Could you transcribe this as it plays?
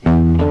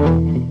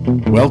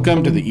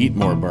Welcome to the Eat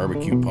More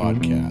Barbecue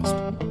podcast.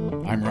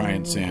 I'm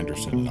Ryan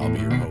Sanderson, and I'll be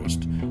your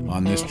host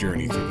on this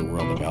journey through the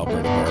world of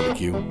Alberta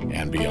barbecue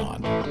and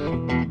beyond.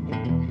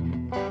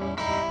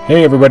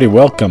 Hey everybody,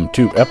 welcome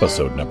to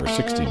episode number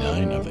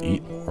 69 of the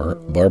Eat More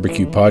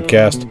Barbecue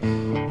podcast.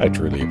 I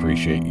truly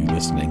appreciate you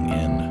listening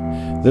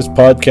in. This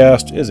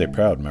podcast is a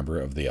proud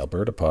member of the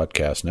Alberta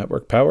Podcast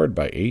Network, powered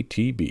by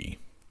ATB.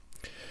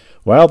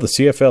 While the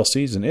CFL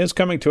season is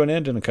coming to an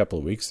end in a couple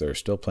of weeks, there is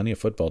still plenty of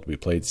football to be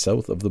played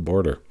south of the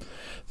border.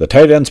 The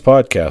Tight Ends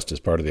podcast is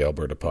part of the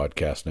Alberta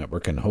Podcast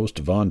Network, and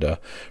host Vonda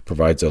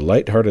provides a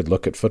lighthearted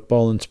look at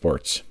football and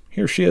sports.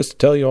 Here she is to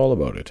tell you all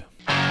about it.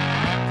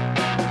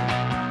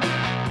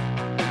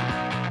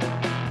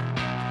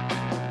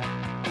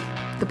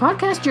 The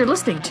podcast you're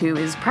listening to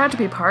is proud to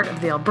be part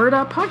of the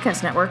Alberta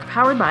Podcast Network,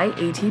 powered by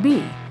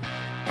ATB.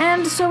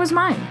 And so is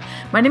mine.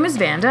 My name is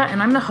Vanda,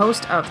 and I'm the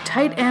host of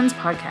Tight Ends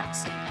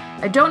podcast.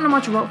 I don't know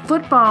much about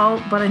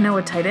football, but I know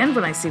a tight end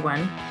when I see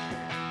one.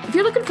 If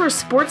you're looking for a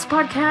sports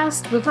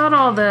podcast without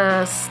all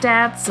the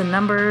stats and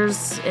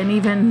numbers and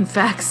even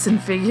facts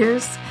and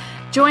figures,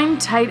 join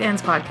Tight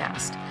Ends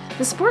podcast,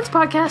 the sports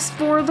podcast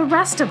for the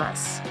rest of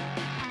us.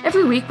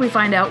 Every week we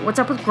find out what's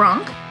up with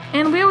Gronk,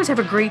 and we always have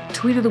a great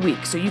tweet of the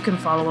week so you can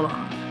follow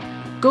along.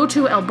 Go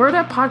to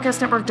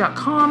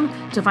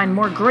albertapodcastnetwork.com to find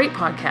more great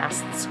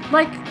podcasts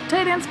like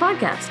Tight Ends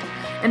podcast.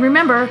 And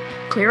remember,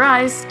 clear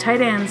eyes, tight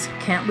ends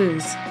can't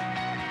lose.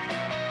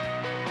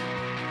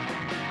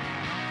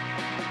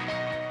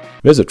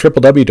 Visit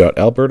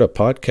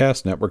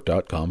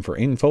www.albertapodcastnetwork.com for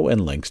info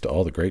and links to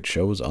all the great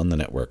shows on the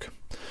network.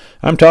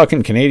 I'm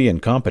talking Canadian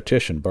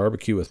competition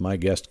barbecue with my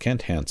guest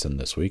Kent Hanson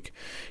this week.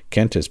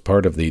 Kent is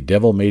part of the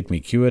Devil Made Me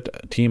Cue It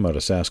team out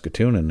of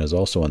Saskatoon and is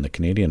also on the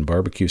Canadian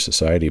Barbecue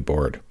Society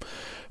board.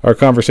 Our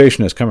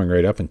conversation is coming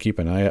right up, and keep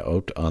an eye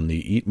out on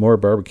the Eat More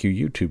Barbecue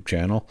YouTube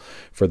channel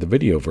for the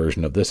video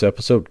version of this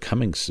episode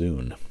coming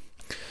soon.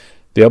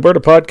 The Alberta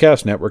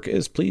Podcast Network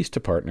is pleased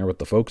to partner with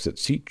the folks at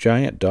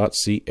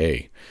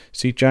SeatGiant.ca.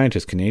 SeatGiant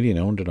is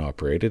Canadian-owned and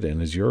operated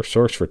and is your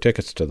source for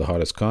tickets to the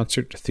hottest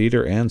concert,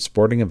 theatre, and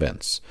sporting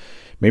events.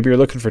 Maybe you're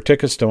looking for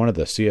tickets to one of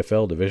the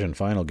CFL Division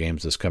Final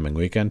games this coming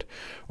weekend,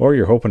 or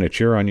you're hoping to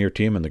cheer on your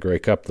team in the Grey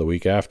Cup the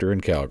week after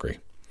in Calgary.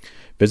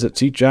 Visit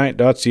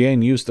SeatGiant.ca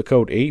and use the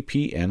code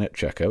APN at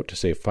checkout to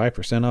save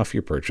 5% off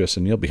your purchase,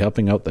 and you'll be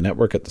helping out the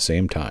network at the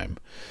same time.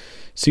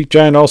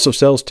 SeatGiant also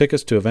sells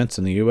tickets to events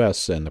in the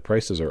U.S., and the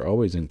prices are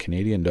always in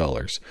Canadian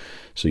dollars,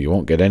 so you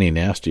won't get any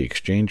nasty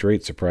exchange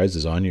rate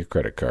surprises on your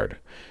credit card.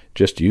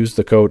 Just use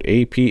the code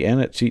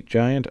APN at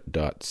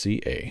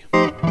SeatGiant.ca.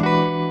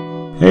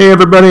 Hey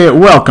everybody,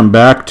 welcome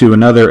back to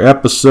another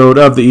episode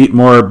of the Eat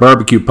More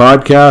Barbecue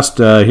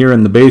podcast here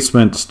in the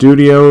basement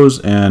studios,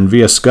 and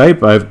via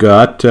Skype I've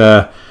got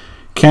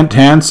Kent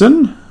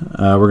Hanson.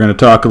 We're going to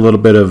talk a little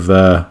bit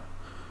of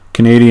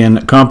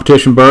Canadian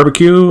competition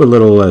barbecue, a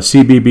little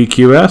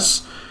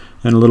CBBQS,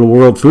 and a little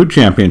World Food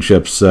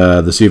Championships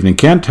this evening.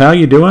 Kent, how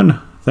you doing?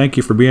 Thank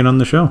you for being on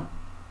the show.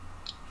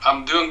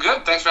 I'm doing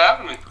good. Thanks for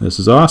having me. This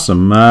is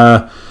awesome.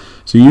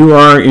 So you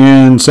are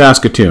in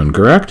Saskatoon,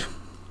 correct?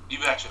 You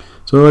betcha.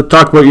 So let's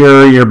talk about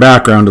your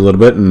background a little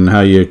bit and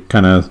how you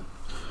kind of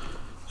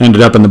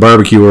ended up in the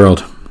barbecue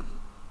world.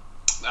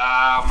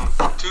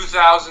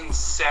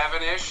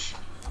 2007-ish,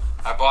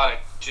 I bought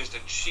just a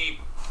cheap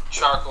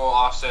charcoal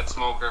offset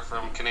smoker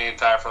from Canadian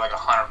Tire for like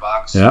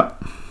 $100.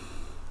 Yep.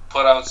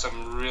 Put out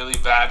some really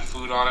bad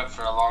food on it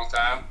for a long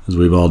time. As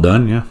we've all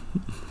done, yeah.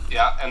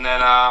 Yeah, and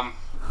then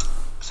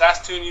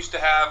Saskatoon used to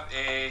have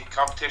a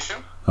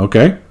competition.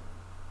 Okay.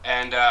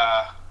 And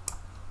I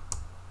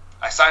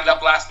signed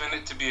up last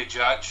minute to be a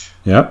judge.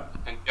 Yep.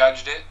 And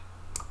judged it.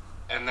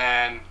 And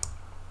then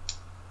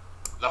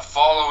the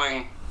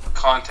following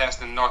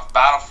contest in North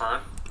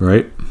Battleford.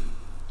 Right.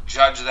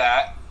 Judged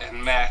that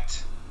and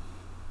met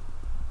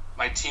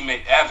my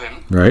teammate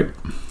Evan. Right.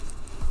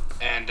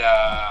 And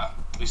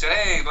we said,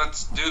 hey,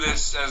 let's do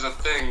this as a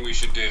thing we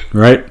should do.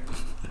 Right.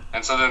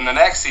 And so then the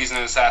next season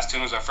in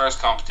Saskatoon was our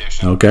first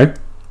competition. Okay.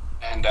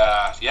 And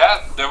we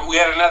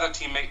had another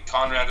teammate,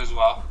 Conrad, as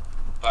well,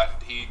 but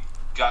he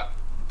got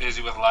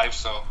busy with life,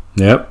 so...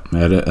 Yep,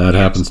 that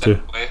happens too.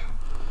 Away.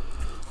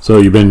 So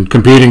you've been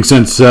competing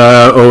since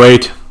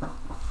 08?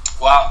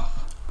 Well,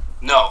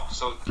 no.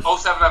 So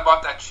 07 I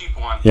bought that cheap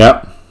one.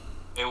 Yep.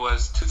 It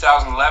was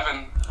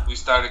 2011 we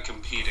started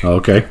competing.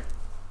 Okay.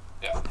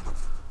 Yeah.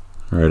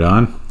 Right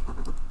on.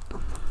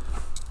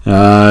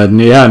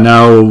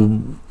 Now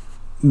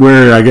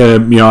where I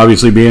got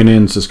obviously being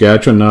in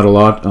Saskatchewan, not a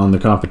lot on the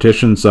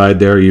competition side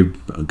there.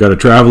 You've got to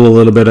travel a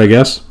little bit, I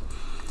guess.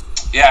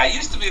 Yeah, it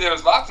used to be there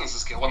was lots in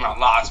Saskatchewan. Well, not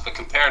lots, but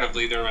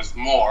comparatively there was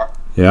more.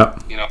 Yeah.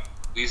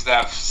 We used to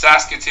have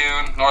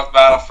Saskatoon, North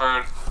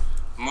Battleford,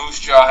 Moose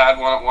Jaw had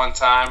one at one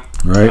time.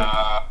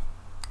 Right.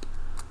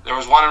 There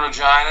was one in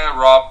Regina.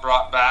 Rob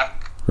brought back.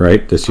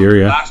 Right, this year,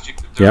 yeah. Last year,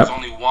 there was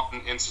only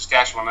one in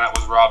Saskatchewan, and that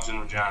was Rob's in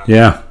Regina.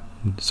 Yeah.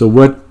 So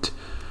what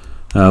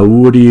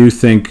do you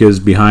think is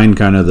behind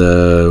kind of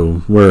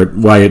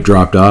why it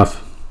dropped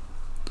off?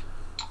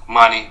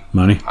 Money.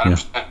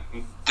 100%. Yeah.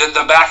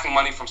 the backing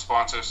money from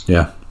sponsors.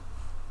 Yeah.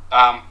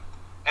 And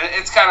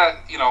it's kind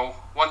of,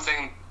 one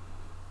thing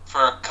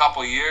for a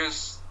couple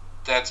years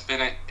that's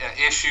been an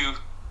issue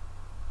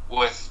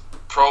with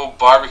pro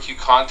barbecue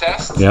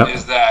contests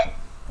is that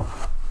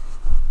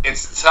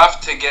it's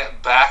tough to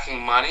get backing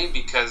money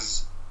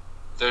because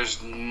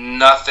there's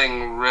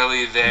nothing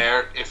really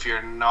there if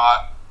you're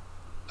not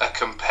a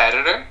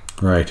competitor.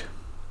 Right.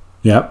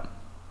 Yep.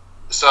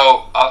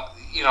 So,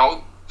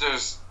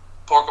 there's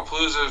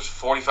Porkapalooza's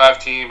 45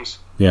 teams.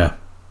 Yeah.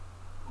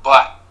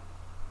 But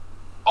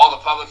all the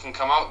public can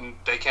come out and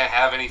they can't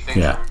have anything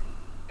from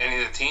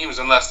any of the teams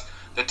unless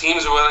the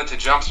teams are willing to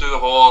jump through the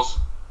holes,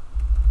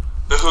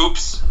 the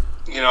hoops,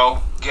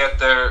 get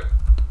their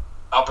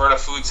Alberta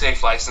Food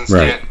Safe license,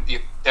 get the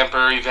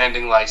temporary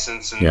vending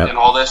license, and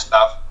all this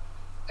stuff.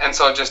 And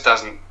so it just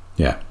doesn't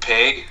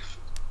pay.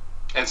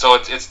 And so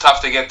it's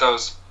tough to get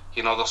those,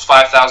 those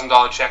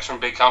 $5,000 checks from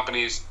big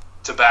companies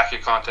to back your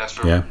contest.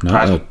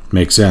 That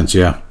makes sense,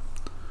 Yeah,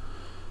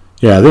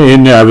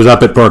 I was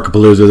up at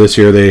Porkapalooza this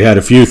year. They had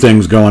a few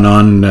things going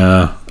on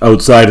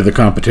outside of the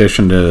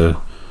competition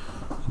to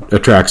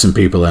attract some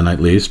people in, at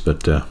least.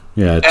 But and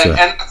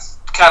that's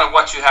kind of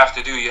what you have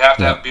to do. You have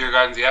to have beer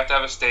gardens. You have to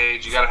have a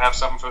stage. You got to have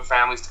something for the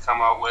families to come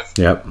out with.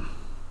 Yep.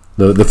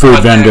 The food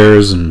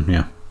vendors and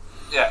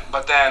Yeah,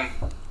 but then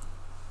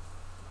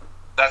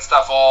that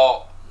stuff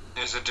all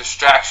is a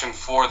distraction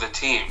for the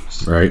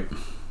teams. Right.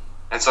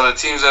 And so the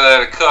teams are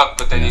there to cook,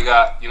 but then you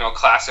got,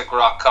 classic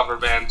rock cover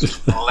band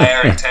just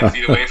blaring 10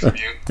 feet away from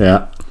you.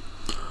 Yeah.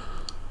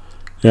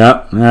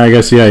 Yeah, I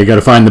guess, you got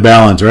to find the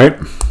balance, right?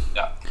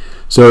 Yeah.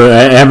 So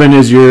Evan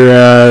is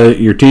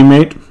your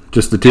teammate?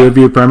 Just the two of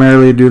you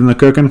primarily doing the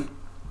cooking?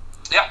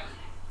 Yeah.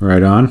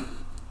 Right on.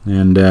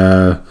 And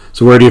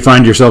so where do you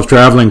find yourself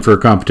traveling for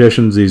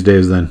competitions these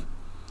days then?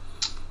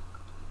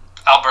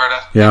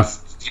 Alberta. Yeah.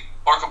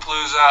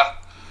 Porkapalooza,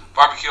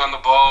 Barbecue on the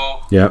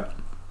Bow. Yep.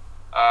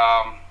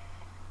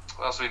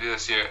 What else do we do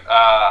this year?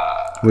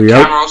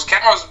 Camrose.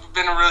 Camrose has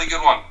been a really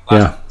good one.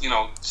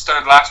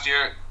 Started last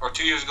year or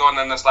 2 years ago, and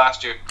then this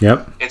last year.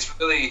 Yep. It's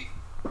really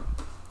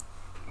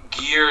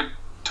geared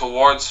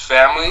towards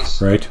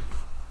families. Right.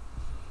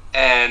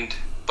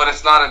 But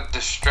it's not a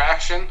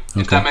distraction.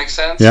 If that makes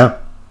sense. Yeah.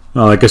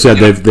 Well, like I said,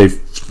 they've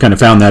kind of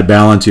found that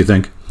balance. You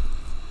think?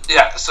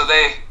 Yeah. So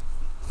they,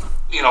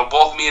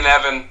 both me and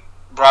Evan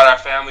brought our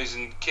families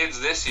and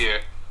kids this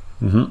year,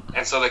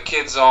 and so the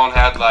kids zone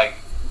had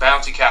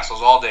bouncy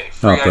castles all day,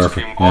 free ice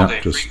cream all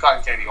day, free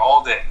cotton candy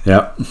all day.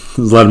 Yep, just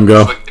let them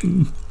go.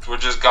 We're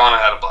just gone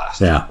and had a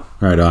blast. Yeah,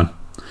 right on.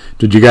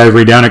 Did you guys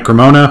read down at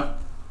Cremona?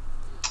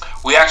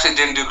 We actually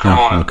didn't do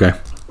Cremona. Oh, okay.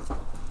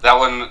 That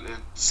one,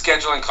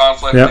 scheduling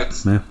conflict.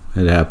 Yep,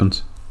 it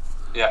happens.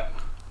 Yeah.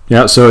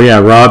 Yeah, so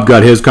Rob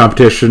got his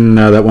competition,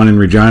 that one in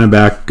Regina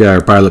back,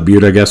 Pilot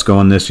Butte, I guess,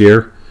 going this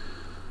year.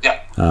 Yeah.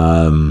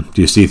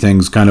 Do you see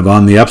things kind of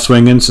on the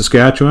upswing in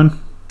Saskatchewan?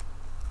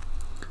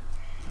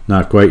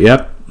 Not quite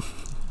yet?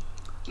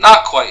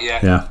 Not quite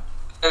yet. Yeah.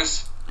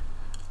 There's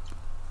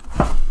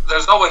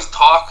always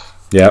talk.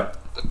 Yep.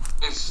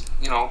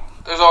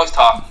 There's always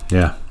talk.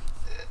 Yeah.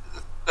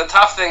 The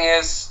tough thing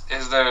is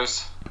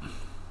there's,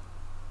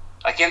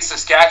 in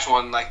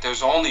Saskatchewan,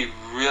 there's only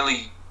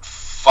really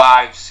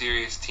 5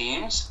 serious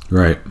teams.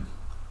 Right.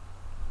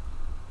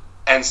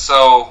 And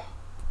so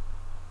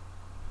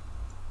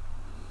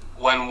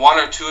when 1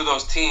 or 2 of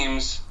those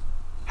teams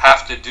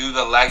have to do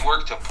the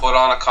legwork to put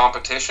on a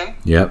competition,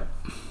 yep,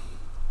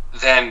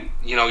 then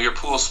your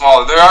pool's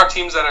smaller. There are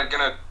teams that are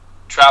going to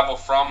travel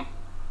from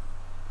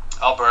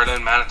Alberta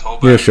and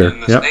Manitoba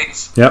in the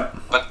States,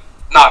 but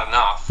not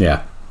enough.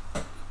 Yeah,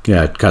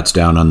 it cuts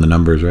down on the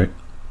numbers, right?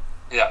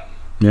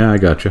 Yeah, I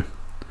gotcha.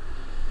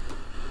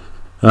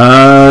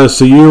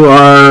 So you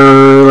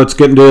are. Let's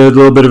get into a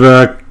little bit of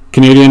a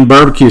Canadian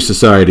Barbecue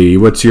Society.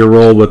 What's your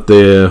role with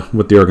the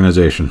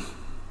organization?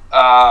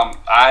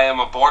 I am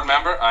a board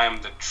member. I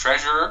am the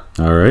treasurer.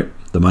 All right,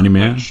 the money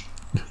man. Which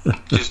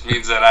just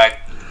means that I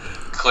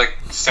click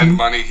send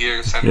money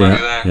here, send money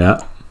there.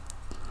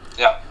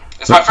 Yeah.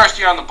 It's my first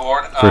year on the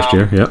board. First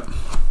year, yep.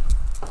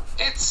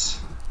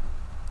 It's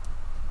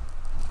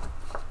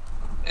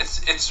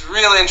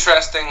real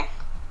interesting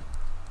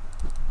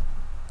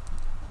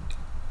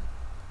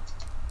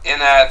in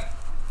that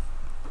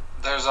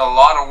there's a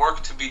lot of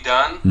work to be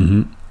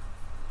done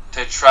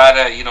to try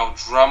to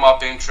drum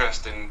up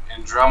interest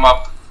and drum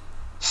up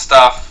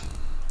stuff,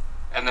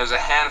 and there's a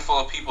handful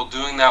of people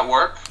doing that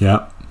work.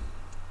 Yeah.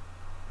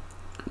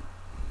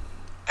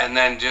 And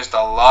then just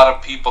a lot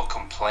of people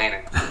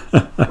complaining.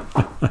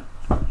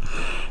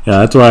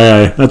 Yeah, that's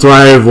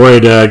why I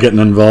avoid getting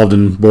involved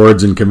in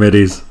boards and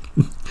committees.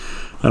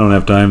 I don't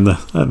have time.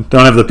 I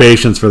don't have the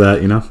patience for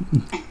that.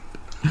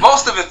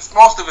 Most of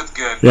it's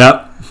good.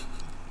 Yeah.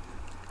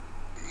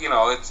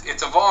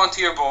 It's a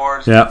volunteer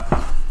board. Yeah.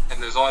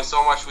 And there's only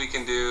so much we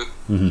can do.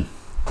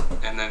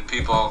 And then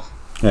people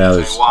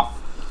say, "Wow,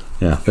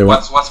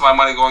 what's my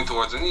money going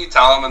towards?" And you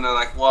tell them, and they're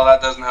like, "Well,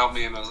 that doesn't help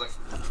me." And I was like,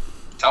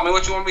 "Tell me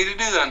what you want me to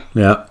do then."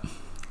 Yeah.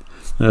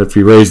 If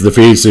you raise the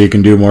fees so you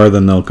can do more,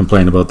 then they'll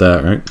complain about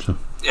that, right? So.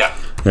 Yeah.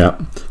 Yeah.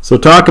 So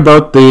talk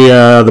about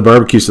the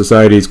Barbecue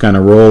Society's kind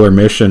of role or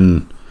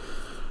mission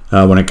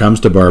when it comes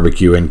to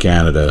barbecue in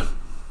Canada.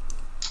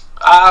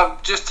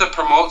 Just to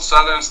promote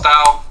Southern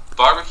style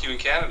barbecue in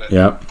Canada.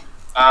 Yep.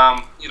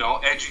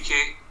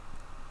 Educate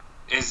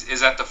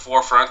is at the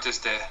forefront, is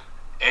to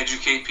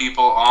educate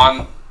people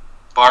on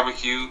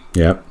barbecue.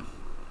 Yep.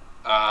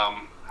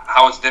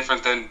 How it's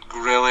different than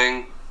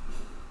grilling.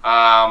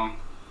 And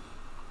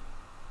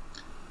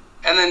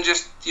then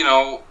just,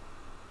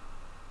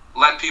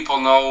 let people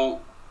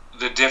know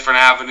the different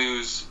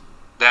avenues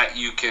that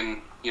you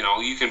can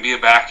be a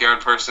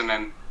backyard person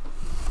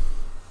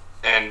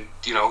and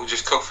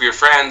just cook for your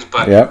friends,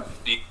 but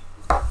you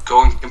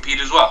go and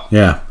compete as well.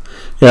 Yeah.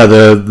 Yeah,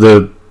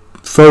 the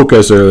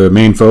focus or the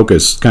main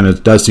focus kind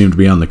of does seem to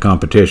be on the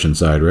competition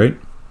side, right?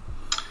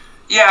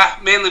 Yeah,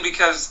 mainly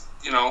because,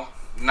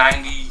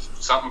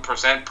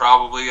 90-something%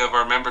 probably of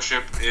our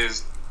membership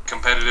is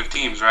competitive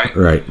teams, right?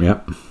 Right,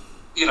 yep.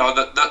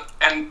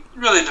 And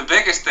really the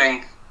biggest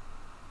thing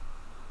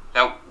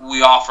that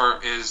we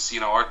offer is,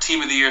 our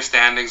Team of the Year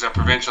standings, our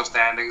provincial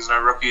standings, and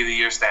our Rookie of the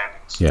Year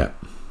standings. Yeah.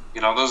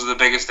 Those are the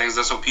biggest things.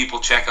 That's what people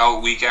check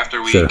out week after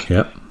week. Sure,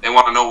 yep. They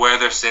want to know where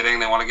they're sitting.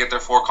 They want to get their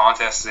 4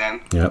 contests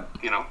in. Yep.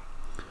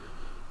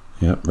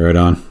 Yep, right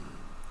on.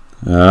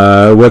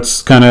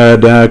 What's kind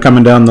of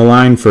coming down the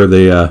line for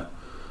the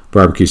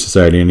Barbecue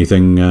Society?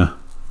 Anything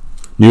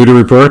new to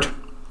report?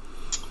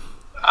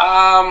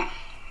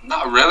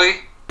 Not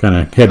really. Kind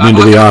of heading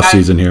into the off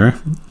season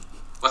here.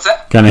 What's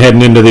that? Kind of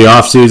heading into the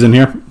off season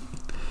here.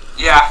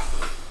 Yeah.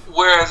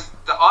 Whereas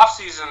the off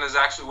season is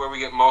actually where we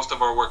get most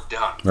of our work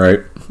done.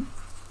 Right.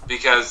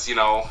 Because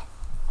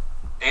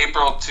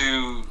April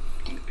to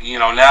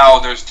now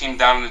there's teams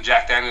down in the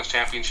Jack Daniels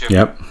Championship.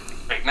 Yep.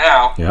 Right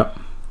now. Yep.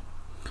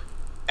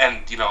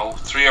 And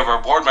 3 of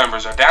our board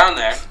members are down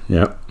there.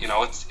 Yep.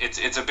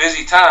 It's a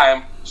busy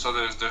time, so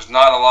there's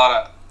not a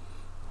lot of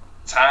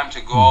time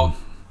to go out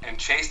and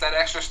chase that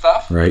extra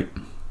stuff. Right.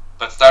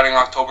 But starting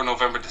October,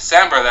 November,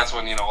 December, that's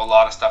when a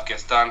lot of stuff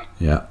gets done.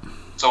 Yeah.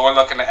 So we're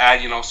looking to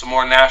add some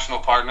more national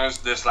partners.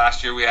 This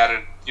last year we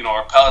added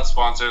our pellet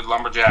sponsor,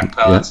 Lumberjack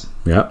Pellets.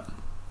 Yep.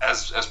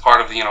 As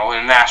part of the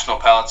a national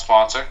pellet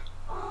sponsor.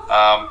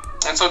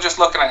 And so just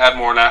looking to add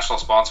more national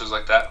sponsors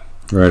like that.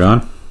 Right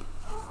on.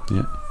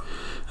 Yeah.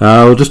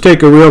 We'll just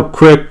take a real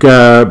quick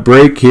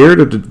break here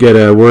to get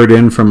a word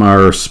in from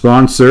our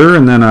sponsor,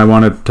 and then I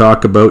want to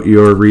talk about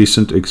your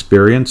recent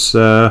experience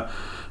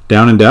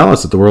down in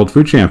Dallas at the World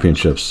Food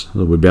Championships.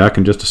 We'll be back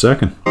in just a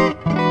second.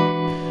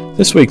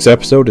 This week's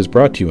episode is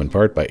brought to you in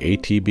part by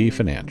ATB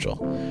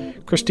Financial.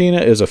 Christina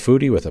is a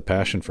foodie with a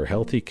passion for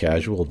healthy,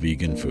 casual,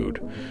 vegan food.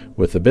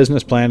 With a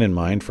business plan in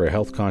mind for a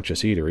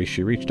health-conscious eatery,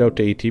 she reached out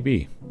to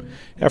ATB.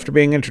 After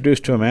being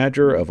introduced to a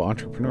manager of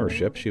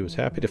entrepreneurship, she was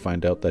happy to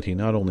find out that he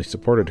not only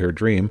supported her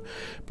dream,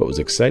 but was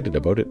excited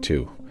about it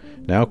too.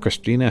 Now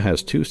Christina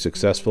has 2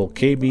 successful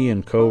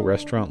KB & Co.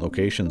 restaurant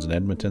locations in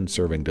Edmonton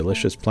serving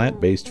delicious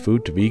plant-based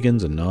food to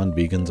vegans and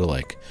non-vegans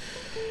alike.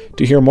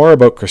 To hear more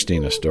about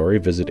Christina's story,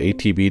 visit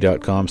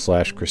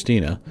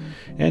atb.com/Christina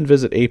and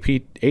visit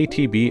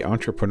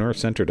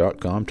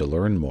atbentrepreneur.com to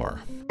learn more.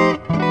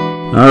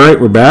 All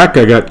right, we're back.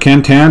 I got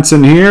Kent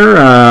Hanson here.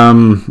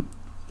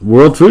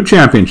 World Food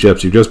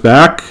Championships. You're just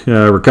back,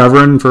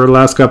 recovering for the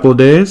last couple of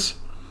days?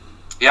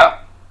 Yeah.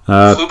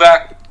 Flew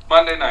back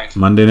Monday night.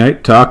 Monday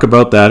night. Talk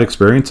about that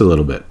experience a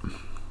little bit.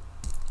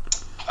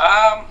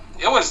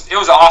 It was an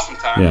awesome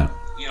time. Yeah.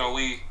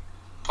 We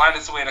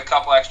planned to wait a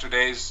couple extra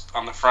days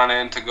on the front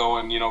end to go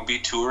and be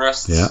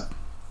tourists. Yeah.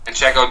 And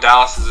check out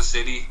Dallas as a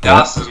city.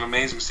 Dallas is an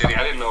amazing city.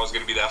 I didn't know it was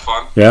going to be that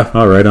fun. Yeah.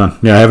 All right on.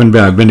 Yeah, I haven't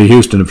been. I've been to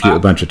Houston a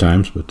bunch of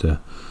times, but.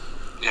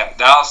 Yeah,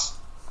 Dallas.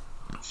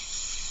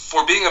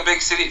 For being a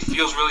big city, it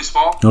feels really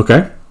small.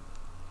 Okay.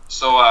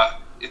 So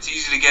it's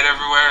easy to get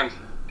everywhere, and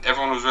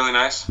everyone was really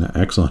nice. Yeah,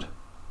 excellent.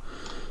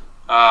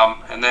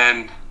 And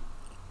then,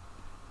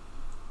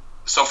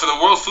 so for the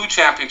World Food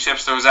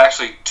Championships, there was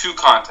actually 2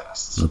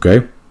 contests.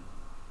 Okay.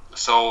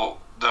 So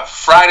the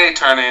Friday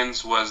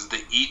turn-ins was the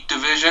Eat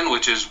division,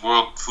 which is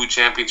World Food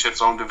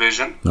Championships' own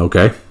division.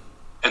 Okay.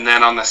 And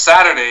then on the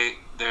Saturday,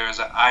 there's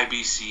an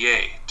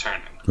IBCA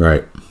turn-in.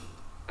 Right.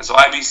 And so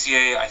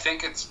IBCA, I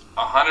think it's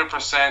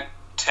 100%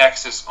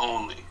 Texas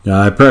only.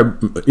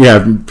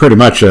 Pretty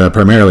much,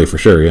 primarily for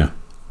sure, yeah.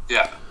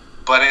 Yeah,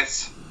 but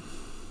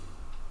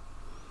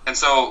and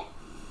so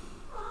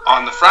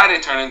on the Friday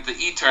turn-ins, the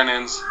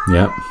turn-ins,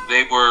 yeah,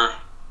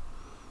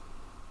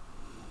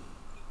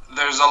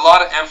 there's a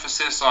lot of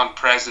emphasis on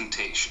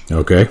presentation.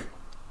 Okay.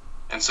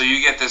 And so you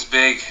get this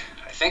big,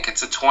 I think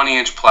it's a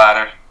 20-inch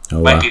platter,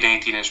 might be an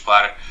 18-inch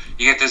platter.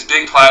 You get this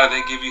big platter,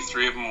 they give you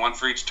 3 of them, 1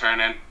 for each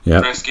turn-in,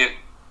 brisket,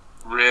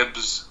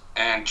 ribs,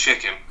 and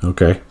chicken.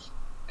 Okay.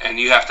 And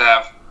you have to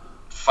have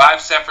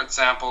 5 separate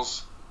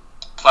samples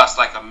plus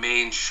like a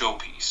main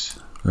showpiece.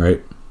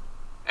 Right.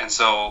 And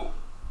so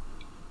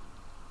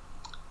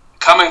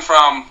coming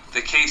from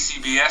the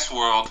KCBS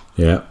world,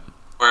 yeah,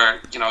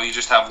 where you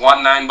just have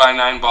 1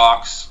 9x9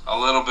 box, a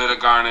little bit of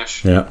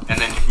garnish, yeah, and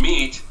then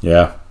meat.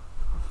 Yeah.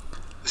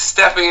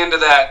 stepping into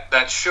that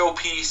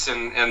showpiece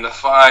and the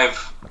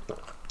 5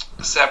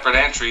 separate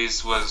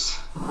entries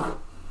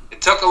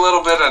it took a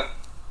little bit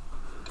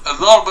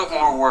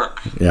more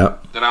work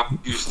than I'm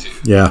used to.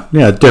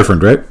 Yeah,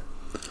 different, right?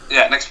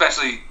 Yeah, and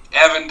especially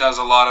Evan does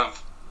a lot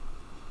of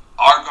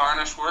our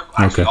garnish work,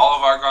 actually all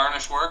of our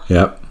garnish work.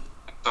 Yep.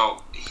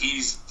 So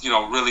he's,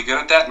 really good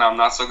at that, and I'm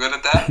not so good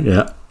at that.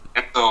 Yeah.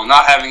 And so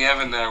not having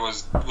Evan there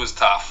was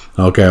tough.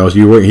 Okay, well,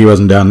 he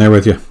wasn't down there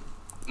with you?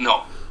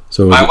 No.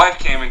 So my wife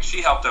came and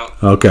she helped out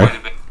quite a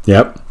bit.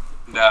 Yep.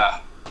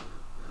 And,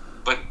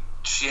 but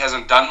she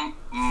hasn't done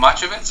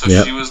much of it, so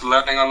she was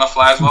learning on the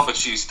fly as well, but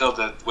she still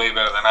did way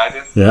better than I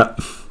did. Yeah.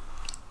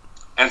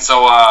 And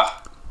so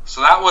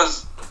that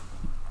was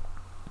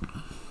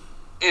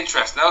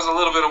interesting. That was a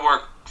little bit of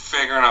work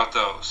figuring out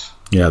those.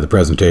 Yeah, the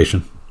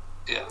presentation.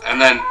 Yeah, and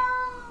then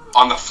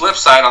on the flip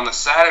side, on the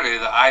Saturday,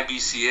 the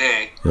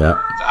IBCA.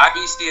 Yeah. The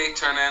IBCA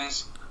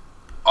turn-ins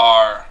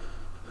are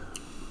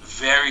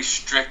very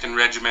strict and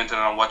regimented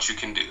on what you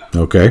can do.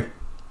 Okay.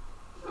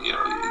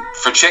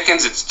 For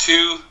chickens, it's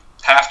 2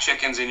 half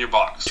chickens in your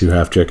box. 2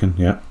 half chicken,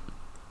 yeah.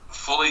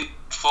 Fully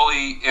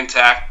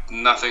intact,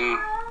 nothing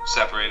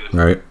separated.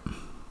 Right.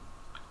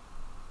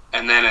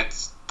 And then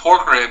it's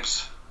pork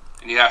ribs,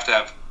 and you have to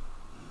have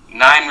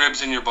 9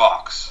 ribs in your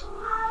box,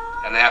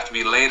 and they have to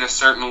be laid a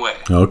certain way.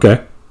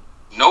 Okay.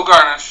 No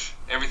garnish.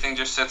 Everything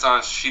just sits on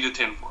a sheet of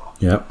tinfoil.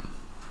 Yep.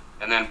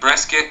 And then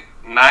brisket,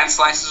 9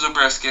 slices of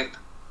brisket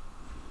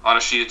on a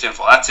sheet of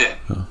tinfoil. That's it.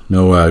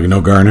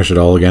 No garnish at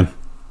all again?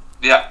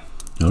 Yeah.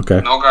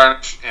 Okay. No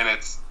garnish, and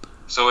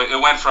so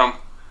it went from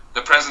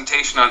the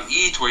presentation on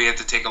each, where you had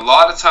to take a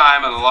lot of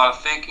time and a lot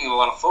of thinking and a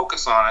lot of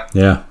focus on it.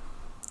 Yeah.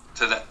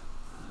 To the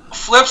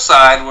flip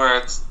side, where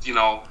it's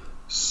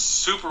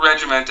super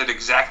regimented,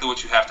 exactly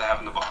what you have to have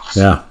in the box.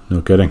 Yeah.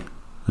 No kidding.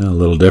 A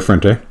little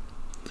different, eh?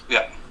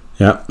 Yeah.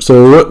 Yeah.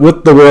 So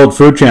with the World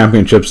Food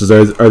Championships,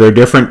 are there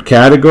different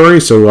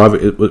categories? So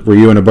were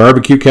you in a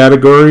barbecue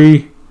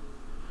category?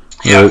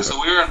 Yeah.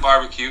 So we were in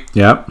barbecue.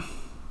 Yeah.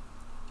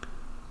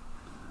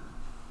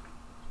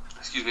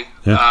 Excuse me.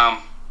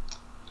 Yeah.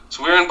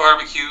 So we were in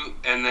barbecue,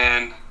 and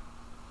then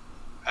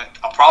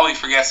I'll probably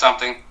forget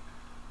something.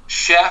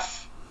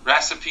 Chef,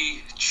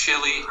 recipe,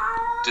 chili,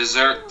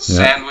 dessert,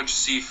 sandwich,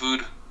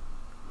 seafood,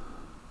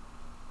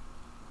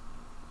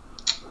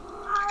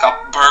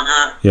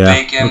 burger,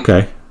 bacon.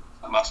 Okay.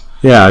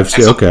 Yeah, I've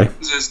seen. Okay.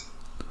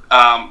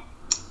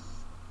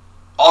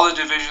 All the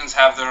divisions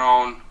have their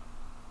own,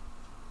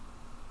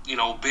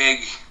 big,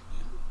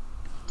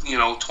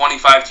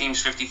 25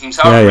 teams, 50 teams,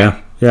 however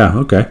many. Yeah,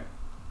 okay.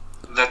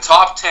 The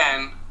top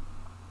 10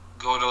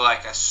 go to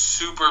like a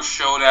super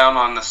showdown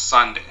on the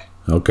Sunday.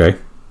 Okay.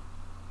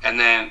 And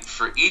then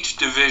for each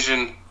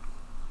division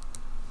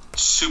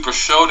super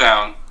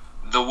showdown,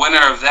 the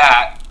winner of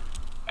that,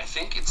 I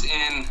think it's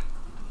in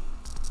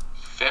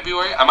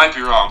February. I might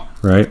be wrong.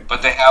 Right.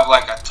 But they have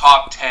like a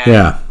top 10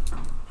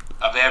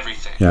 of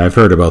everything. Yeah, I've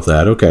heard about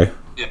that. Okay.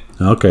 Yeah.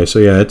 Okay, so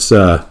it's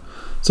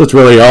it's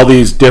really all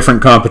these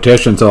different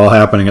competitions all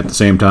happening at the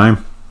same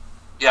time.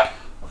 Yeah.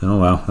 Oh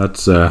wow,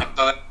 that's. So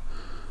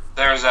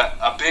there's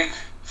a big.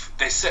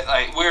 They sit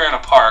like we're in a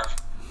park,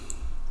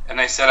 and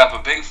they set up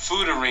a big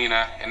food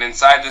arena, and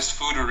inside this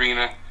food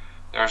arena,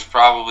 there's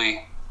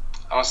probably,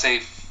 I want to say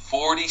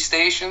 40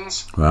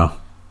 stations. Wow.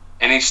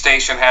 And each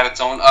station had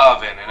its own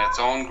oven and its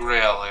own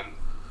grill, and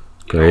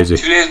crazy.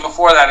 2 days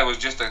before that, it was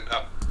just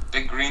a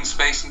big green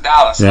space in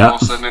Dallas. Yeah. And all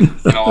of a sudden,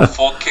 a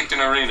full kicked-in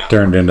arena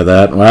turned into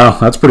that. Wow,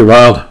 that's pretty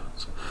wild.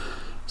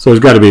 So there's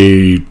got to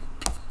be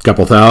a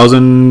couple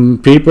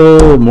thousand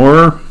people,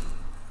 more.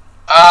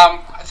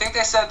 I think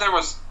they said there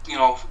was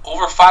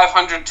over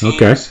 500 teams.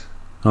 Okay.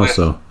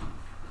 Also.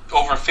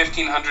 Over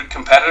 1,500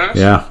 competitors.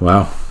 Yeah.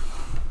 Wow.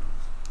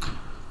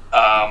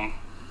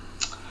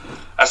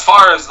 As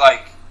far as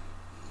like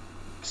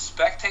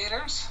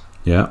spectators.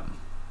 Yeah.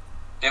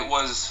 It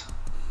was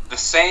the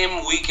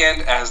same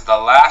weekend as the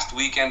last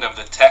weekend of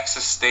the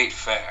Texas State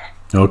Fair.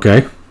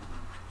 Okay.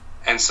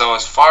 And so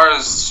as far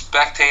as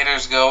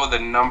spectators go, the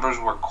numbers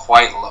were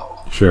quite low.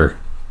 Sure.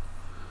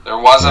 There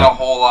wasn't a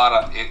whole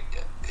lot of it.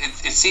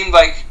 It seemed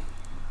like,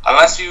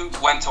 unless you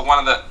went to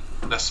one of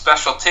the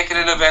special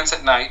ticketed events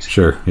at night.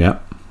 Sure. Yeah.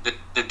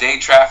 The day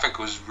traffic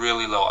was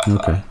really low, I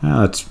thought. Okay.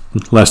 That's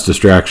less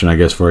distraction, I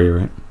guess, for you,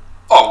 right?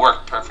 Oh, it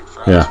worked perfect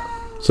for us. Yeah.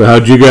 So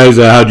how'd you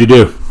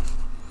do?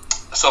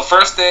 So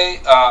first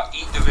day,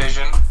 Eat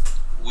Division,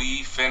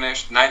 we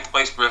finished 9th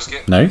place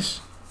brisket. Nice.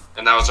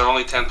 And that was our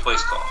only 10th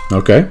place call.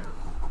 Okay.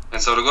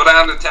 And so to go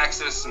down to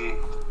Texas, and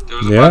there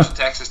was a bunch of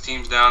Texas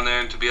teams down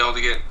there, and to be able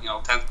to get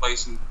 10th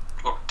place and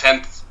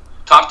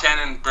top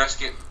 10 in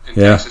brisket in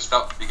Texas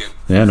felt pretty good.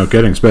 Yeah, no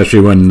kidding.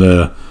 Especially when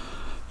the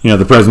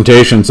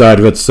presentation side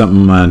of it's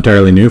something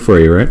entirely new for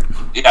you, right?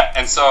 Yeah,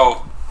 and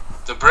so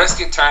the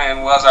brisket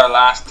turn-in was our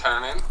last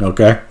turn-in.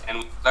 Okay. And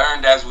we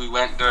learned as we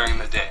went during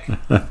the day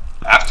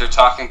after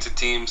talking to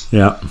teams.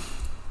 Yeah.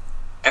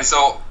 And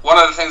so one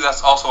of the things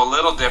that's also a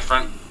little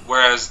different,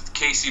 whereas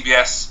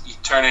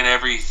KCBS turn in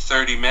every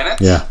 30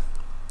 minutes. Yeah.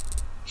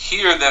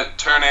 Here the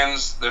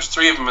turn-ins, there's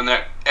 3 of them, and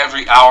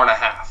every hour and a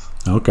half.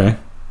 Okay.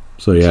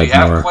 So you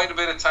have quite a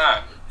bit of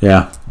time.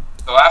 Yeah.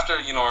 So after,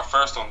 our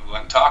first one, we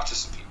went and talked to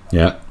some people.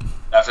 Yeah.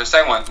 After the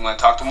second one, we went and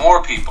talked to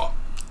more people.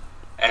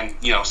 And,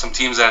 some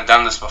teams that had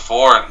done this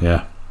before.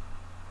 Yeah.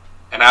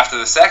 And after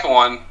the second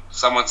one,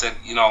 someone said,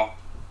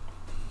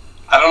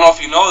 I don't know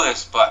if you know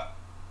this, but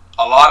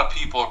a lot of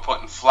people are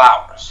putting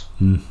flowers.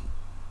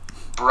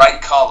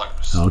 Bright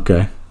colors.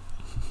 Okay.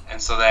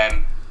 And so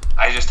then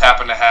I just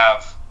happened to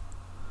have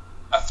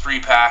a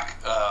 3-pack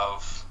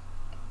of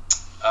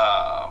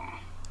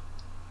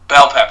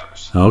bell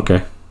peppers.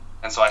 Okay.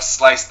 And so I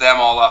sliced them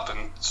all up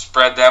and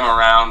spread them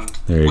around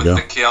with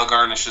the kale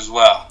garnish as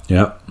well.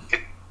 Yep.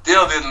 It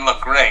still didn't look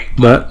great.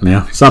 But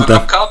yeah, something.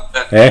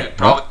 It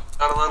probably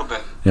got a little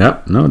bit.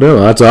 Yep. No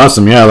deal. That's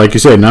awesome. Yeah, like you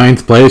said,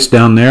 9th place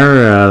down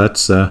there.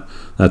 That's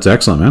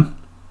excellent, man.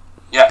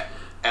 Yeah.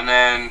 And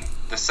then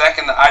the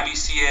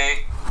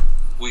IBCA,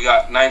 we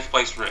got 9th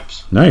place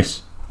ribs.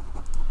 Nice.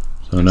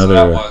 So another.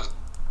 So that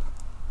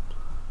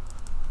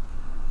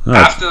was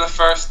after the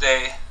first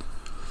day.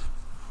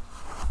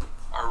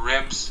 Our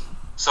ribs.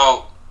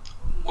 So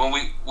when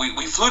we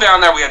flew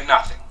down there, we had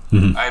nothing.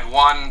 Mm-hmm. I had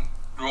one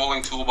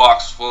rolling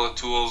toolbox full of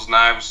tools,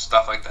 knives,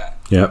 stuff like that.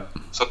 Yep.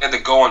 So we had to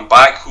go and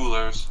buy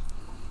coolers.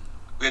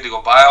 We had to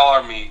go buy all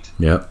our meat.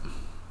 Yep.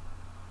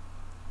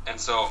 And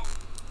so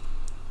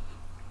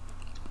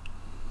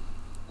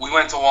we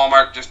went to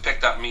Walmart, just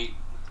picked up meat.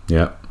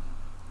 Yep.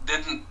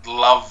 Didn't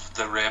love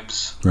the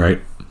ribs.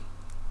 Right.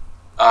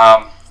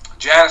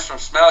 Janice from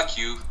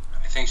Smellicue,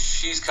 I think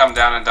she's come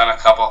down and done a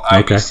couple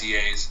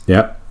IBCAs.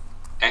 Yep.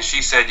 And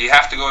she said you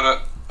have to go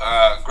to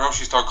a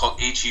grocery store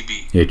called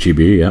H-E-B.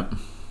 H-E-B, yep.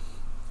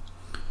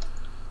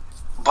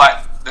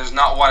 But there's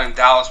not one in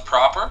Dallas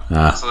proper.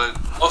 Ah. So the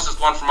closest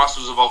one from us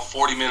was about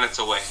 40 minutes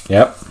away.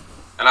 Yep.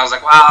 And I was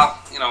like, well,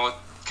 it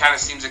kind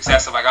of seems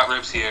excessive. I got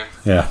ribs here.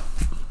 Yeah.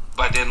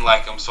 But I didn't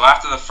like them. So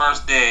after the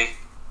first day,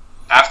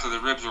 after the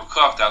ribs were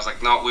cooked, I was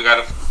like, no, we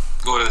got to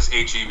go to this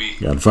H-E-B.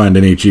 Got to find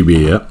an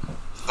H-E-B, yep.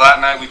 So that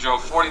night we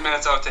drove 40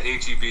 minutes out to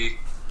H-E-B,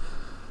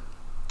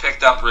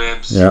 picked up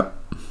ribs. Yep.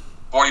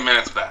 40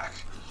 minutes back.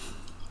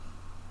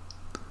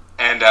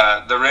 And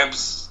the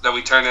ribs that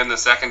we turned in the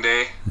second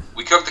day,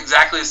 we cooked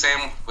exactly the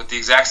same with the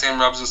exact same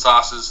rubs and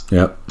sauces.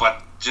 Yep.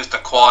 But just the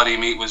quality of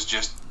meat was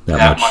just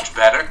that much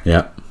better.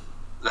 Yep.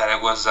 That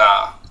it was,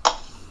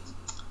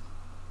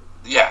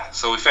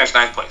 so we finished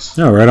 9th place.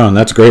 Oh, right on.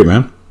 That's great,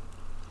 man.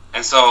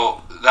 And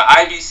so the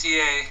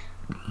IBCA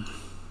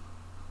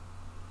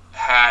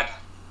had,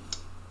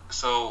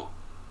 so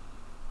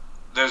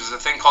there's a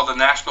thing called the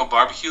National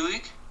Barbecue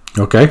League.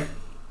 Okay.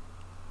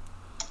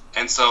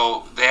 And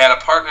so they had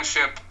a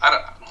partnership. I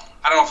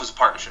don't know if it's a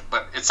partnership,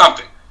 but it's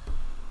something.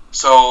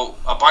 So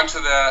a bunch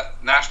of the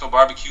National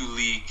Barbecue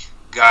League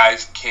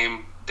guys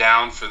came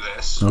down for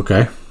this.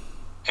 Okay.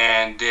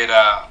 And did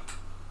a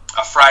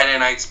Friday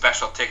night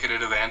special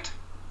ticketed event,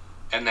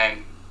 and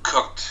then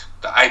cooked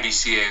the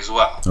IBCA as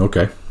well.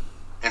 Okay.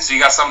 And so you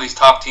got some of these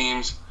top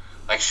teams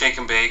like Shake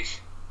and Bake,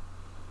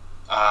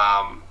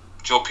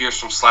 Joe Pierce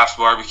from Slaps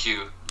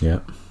Barbecue. Yeah.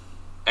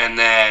 And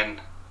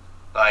then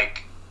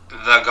like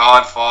the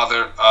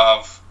godfather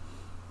of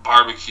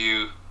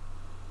barbecue,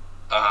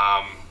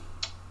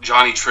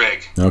 Johnny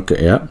Trigg.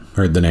 Okay, yeah,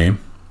 heard the name.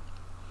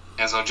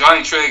 And so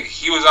Johnny Trigg,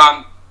 he was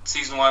on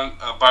season 1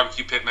 of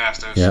Barbecue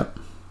Pitmasters. Yep.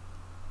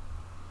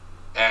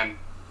 And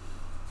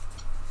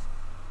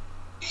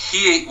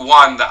he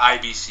won the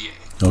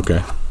IBCA.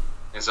 Okay.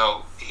 And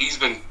so he's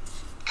been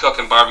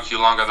cooking barbecue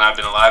longer than I've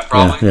been alive,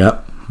 probably.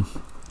 Yeah.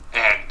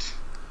 And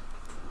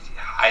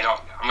I'm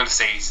going to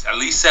say he's at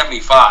least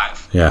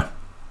 75. Yeah.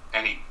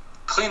 And he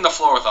cleaned the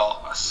floor with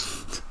all of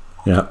us.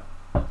 Yeah.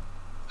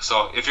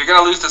 So if you're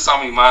going to lose to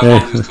someone, you might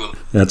as well lose to a...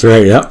 That's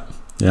right, yeah.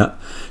 Yeah.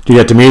 Do you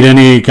get to meet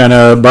any kind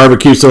of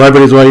barbecue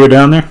celebrities while you're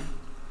down there?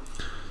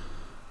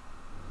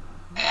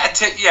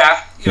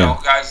 Yeah. You know,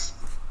 guys.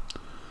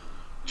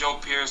 Joe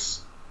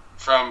Pierce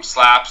from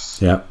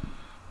Slaps. Yeah.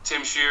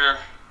 Tim Shear,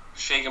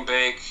 Shake and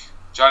Bake,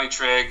 Johnny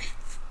Trigg.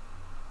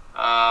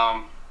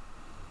 I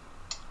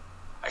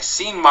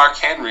seen Mark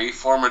Henry,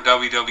 former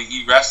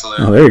WWE wrestler.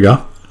 Oh, there you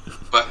go.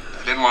 But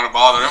I didn't want to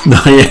bother him.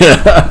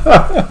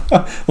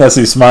 Yeah. Unless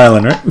he's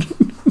smiling, right?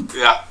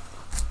 Yeah.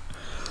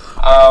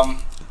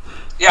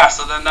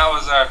 So then that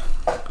was our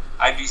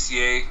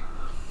IBCA.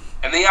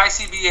 And the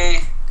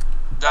ICBA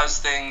does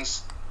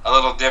things a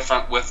little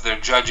different with their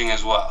judging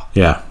as well.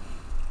 Yeah.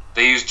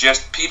 They use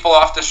just people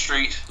off the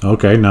street.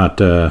 Okay, not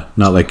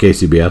like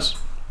KCBS.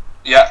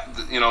 Yeah,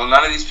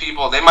 none of these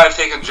people, they might have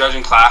taken a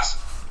judging class,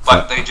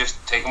 but they just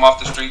take them off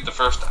the street the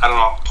first,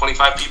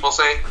 25 people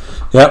say.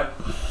 Yep.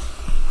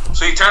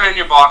 So you turn in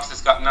your box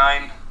that's got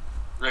 9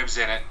 ribs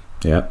in it.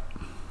 Yep.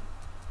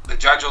 The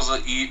judge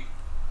will eat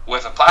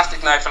with a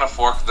plastic knife and a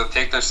fork. They'll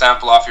take their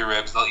sample off your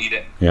ribs. They'll eat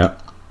it.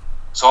 Yep.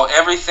 So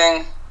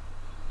everything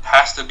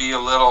has to be a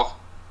little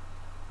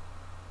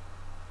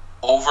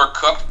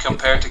overcooked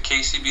compared to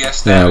KCBS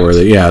standards.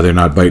 They're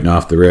not biting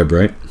off the rib,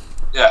 right?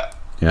 Yeah.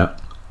 Yeah.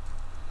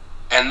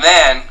 And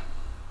then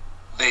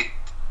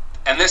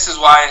this is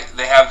why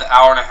they have the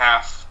hour and a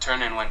half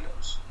turn-in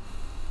windows.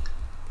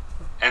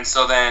 And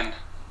so then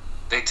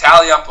they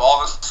tally up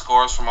all the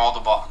scores from all the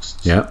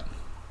boxes. Yeah.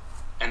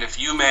 And if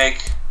you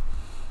make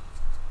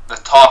the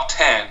top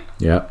 10,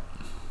 yeah,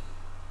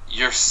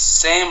 your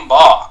same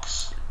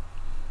box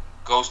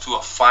goes to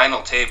a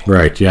final table.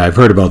 Right. Yeah, I've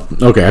heard about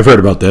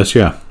this.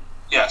 Yeah.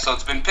 Yeah. So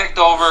it's been picked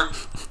over.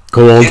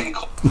 Cold. Getting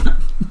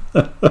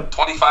cold.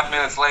 25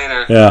 minutes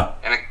later. Yeah.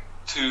 And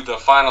to the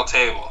final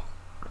table.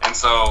 And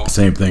so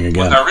same thing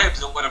again. With our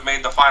ribs, it would have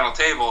made the final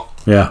table.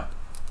 Yeah.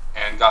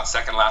 And got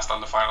second last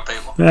on the final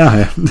table.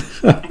 Yeah.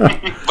 But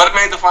it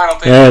made the final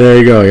table. Yeah, there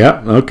you go.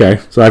 Yeah. Okay.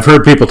 So I've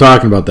heard people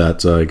talking about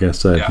that. So I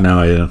guess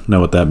now I know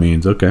what that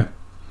means. Okay.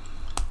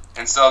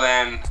 And so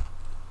then,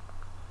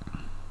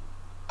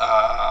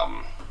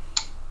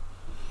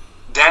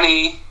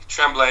 Denny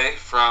Tremblay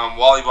from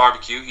Wally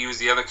Barbecue, he was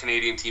the other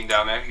Canadian team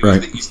down there. He was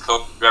the East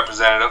Coast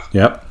representative.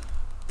 Yep.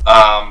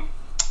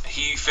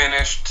 He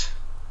finished.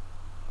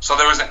 So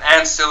there was an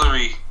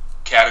ancillary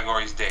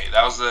categories day.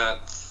 That was the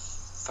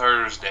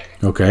Thursday.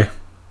 Okay.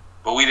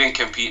 But we didn't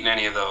compete in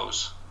any of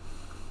those.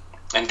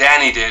 And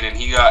Danny did, and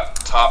he got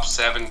top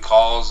 7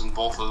 calls in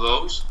both of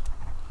those.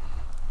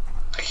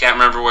 I can't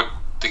remember what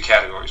the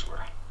categories were.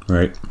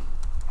 Right.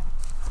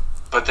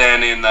 But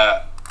then in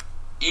the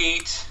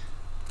EAT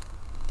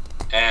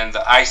and the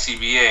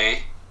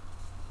ICBA,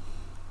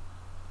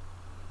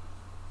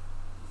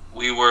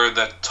 we were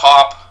the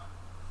top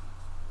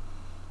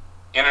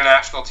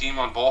international team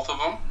on both of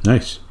them.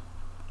 Nice.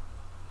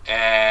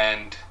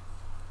 And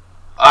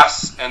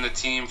us and the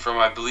team from,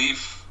 I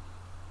believe,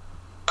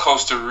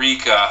 Costa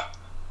Rica,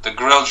 the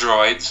Grill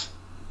Droids,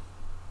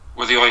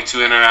 were the only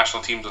 2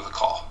 international teams with a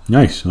call.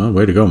 Nice. Well,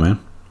 way to go, man.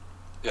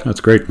 Yeah.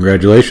 That's great.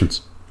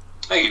 Congratulations.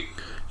 Thank you.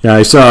 Yeah,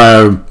 I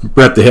saw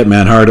Brett the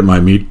Hitman Hart at my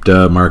meat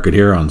market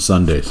here on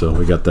Sunday, so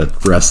we got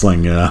that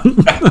wrestling. I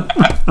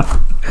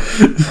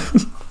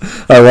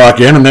walk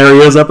in, and there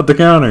he is up at the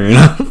counter,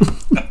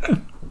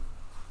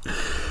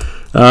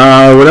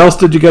 What else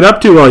did you get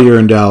up to while you were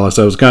in Dallas?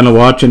 I was kind of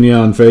watching you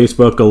on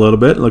Facebook a little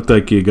bit. Looked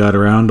like you got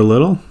around a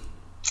little.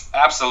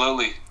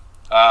 Absolutely.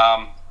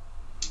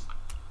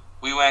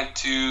 We went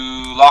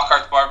to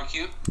Lockhart's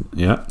Barbecue.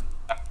 Yeah.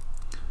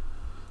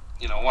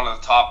 One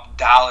of the top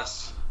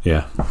Dallas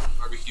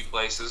barbecue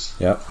places.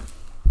 Yep. So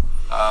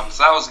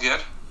that was good.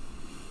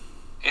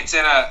 It's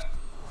in a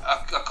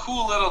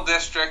cool little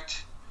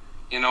district.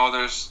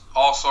 There's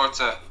all sorts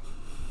of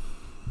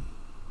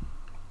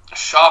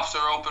shops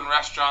are open,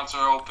 restaurants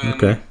are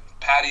open,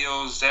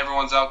 patios,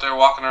 everyone's out there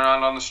walking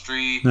around on the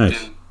street.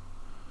 Nice.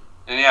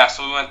 And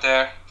so we went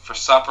there for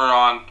supper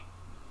on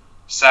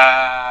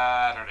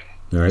Saturday.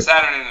 All right.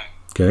 Saturday night.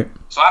 Okay.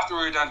 So after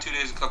we were done 2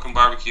 days of cooking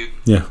barbecue,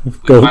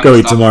 go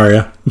eat some more,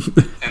 yeah.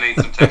 and ate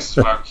some Texas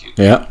barbecue.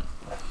 Yeah.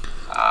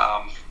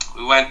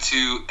 We went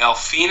to El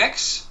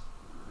Phoenix,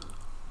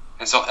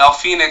 and so El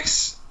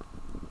Phoenix,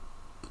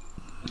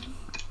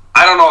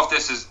 I don't know if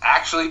this is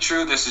actually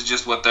true. This is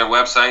just what their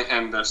website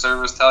and their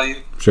servers tell you.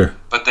 Sure.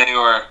 But they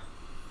were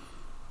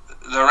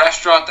the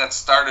restaurant that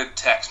started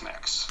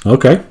Tex-Mex.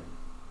 Okay.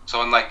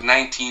 So in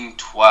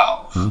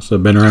 1912. Oh, so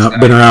been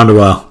around a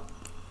while.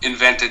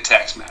 Invented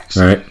Tex-Mex.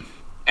 All right.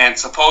 And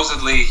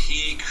supposedly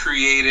he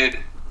created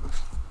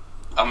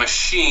a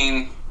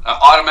machine, an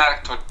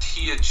automatic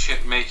tortilla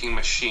chip making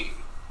machine.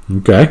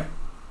 Okay.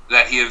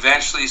 That he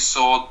eventually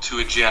sold to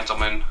a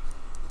gentleman,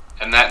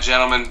 and that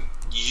gentleman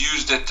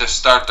used it to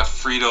start the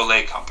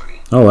Frito-Lay company.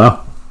 Oh,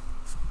 wow.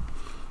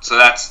 So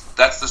that's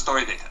the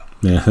story they tell.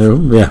 Yeah.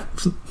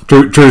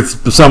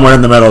 Truth somewhere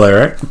in the middle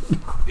there, right?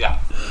 Yeah.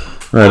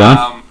 Right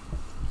on.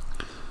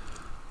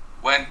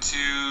 Went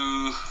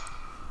to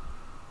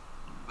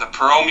the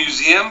Perot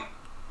Museum.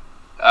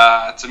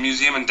 It's a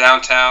museum in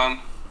downtown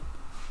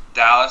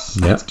Dallas.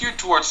 Yep. It's geared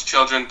towards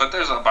children, but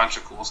there's a bunch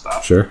of cool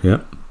stuff. Sure,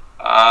 yeah.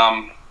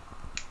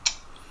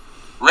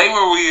 Right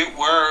where we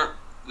were,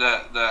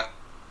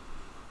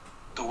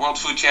 the World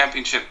Food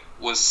Championship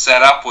was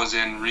set up was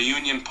in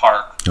Reunion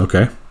Park.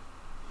 Okay.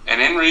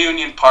 And in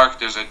Reunion Park,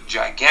 there's a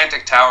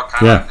gigantic tower,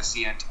 kind of like the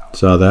CN Tower.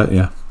 Saw that,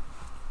 yeah.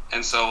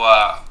 And so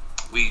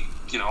we,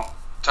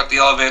 took the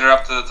elevator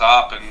up to the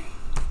top and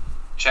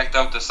checked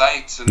out the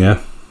sights. And,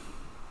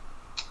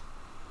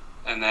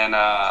 and then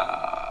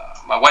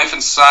my wife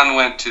and son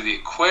went to the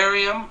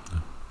aquarium.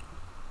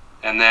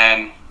 And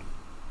then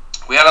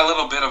we had a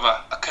little bit of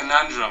a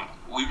conundrum.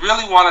 We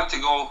really wanted to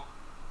go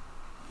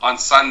on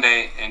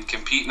Sunday and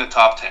compete in the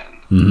top 10.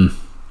 Mm-hmm.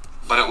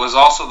 But it was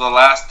also the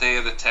last day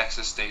of the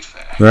Texas State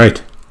Fair.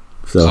 Right.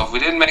 So if we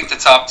didn't make the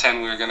top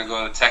 10, we were going to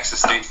go to the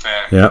Texas State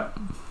Fair. Yep.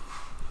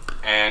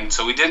 And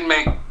so we didn't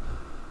make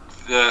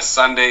the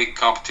Sunday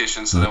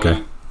competition. So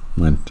then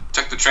we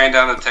took the train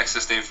down to the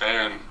Texas State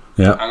Fair and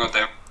hung out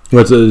there.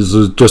 Is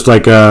it just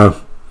like I'm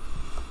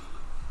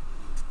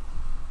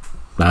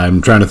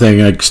trying to think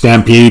like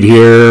Stampede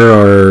here,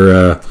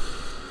 or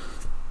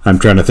I'm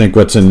trying to think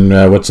what's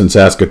in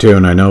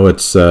Saskatoon. I know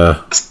it's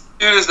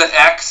Saskatoon is the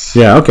X.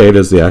 Yeah, okay, it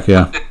is the X.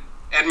 Yeah.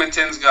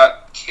 Edmonton's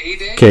got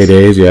K-Days.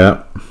 K-Days,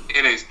 yeah.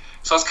 K-Days.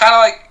 So it's kind of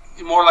like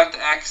more like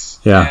the X.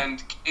 Yeah.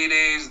 And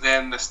days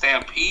than the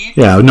Stampede.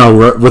 Yeah,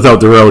 no, without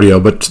the rodeo,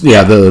 but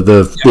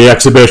the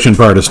exhibition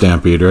part of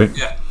Stampede, right?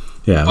 Yeah.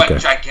 Yeah, but okay.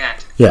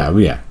 Gigantic.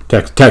 Yeah,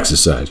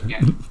 Texas size.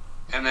 Yeah.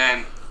 And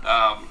then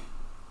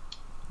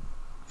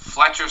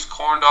Fletcher's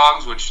Corn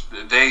Dogs, which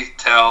they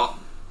tell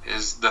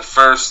is the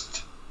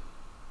first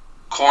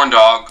corn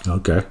dog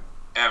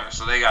ever.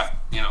 So they got,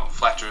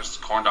 Fletcher's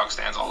corn dog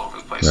stands all over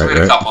the place. So we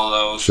had a couple of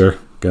those. Sure.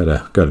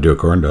 Gotta do a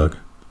corn dog.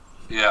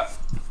 Yeah.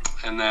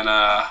 And then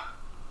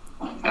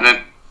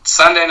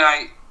Sunday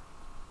night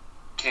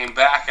came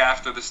back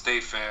after the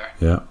state fair.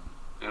 Yeah.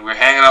 And we're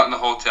hanging out in the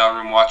hotel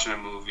room watching a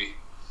movie.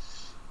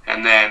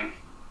 And then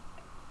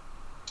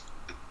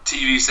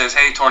TV says,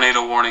 "Hey,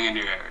 tornado warning in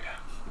your area."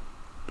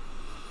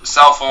 The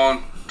cell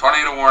phone,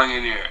 tornado warning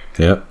in your area.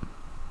 Yep.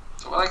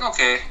 So we're like,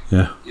 okay.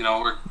 Yeah.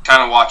 We're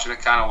kind of watching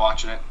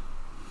it.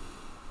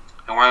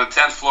 And we're on the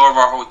 10th floor of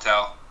our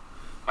hotel.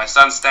 My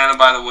son's standing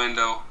by the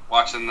window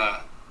watching the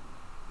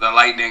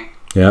lightning.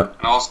 Yep.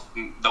 And also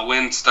the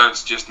wind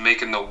starts just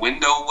making the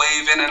window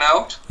wave in and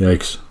out.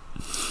 Yikes.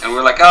 And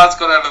we're like, let's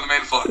go down to the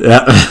main floor.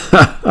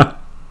 Yeah.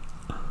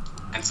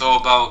 And so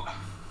about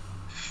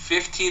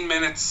 15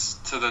 minutes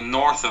to the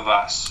north of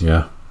us,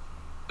 the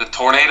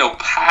tornado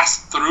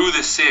passed through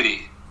the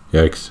city.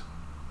 Yikes.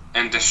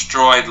 And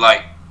destroyed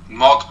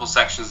multiple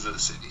sections of the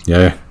city.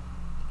 Yeah.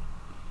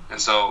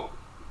 And so,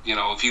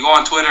 if you go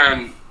on Twitter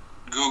and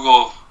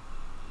Google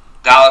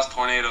Dallas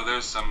tornado,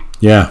 there's some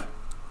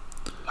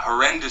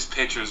horrendous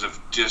pictures of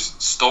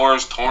just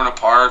stores torn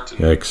apart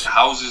and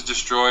houses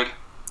destroyed.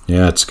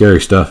 Yeah, it's scary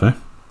stuff, eh?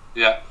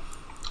 Yeah.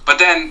 But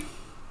then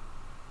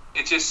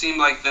it just seemed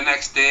like the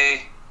next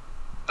day,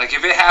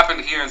 if it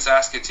happened here in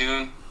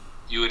Saskatoon,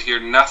 you would hear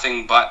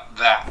nothing but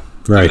that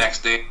the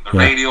next day, the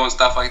radio and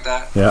stuff like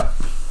that. Yeah.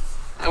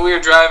 And we were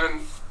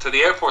driving to the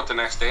airport the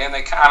next day, and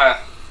they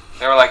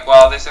were like,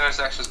 well, this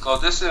intersection's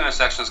closed, this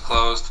intersection's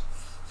closed,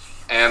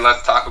 and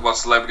let's talk about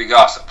celebrity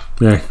gossip.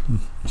 Yeah,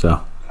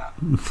 so.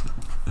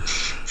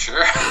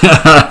 Sure.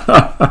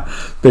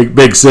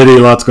 Big city,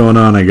 lots going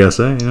on, I guess,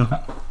 eh?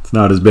 It's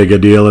not as big a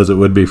deal as it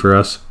would be for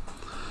us.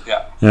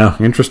 Yeah. Yeah,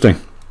 interesting.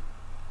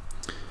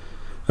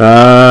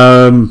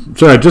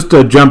 Sorry, just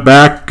to jump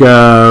back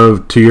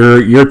to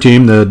your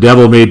team, the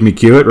Devil Made Me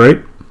Cue It,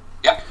 right?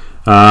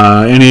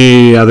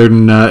 Any other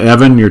than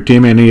Evan, your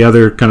team, any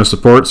other kind of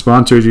support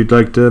sponsors you'd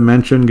like to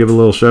mention? Give a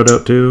little shout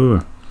out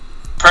to?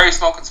 Prairie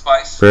Smoke and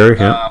Spice. Prairie,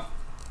 yeah.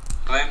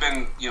 They've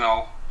been,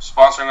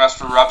 sponsoring us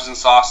for rubs and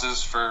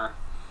sauces for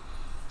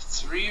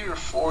 3 or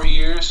 4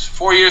 years.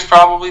 4 years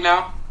probably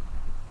now.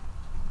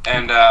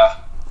 And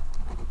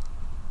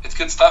it's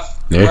good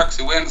stuff. It works.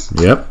 It wins.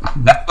 Yep.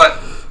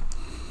 But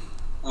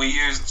we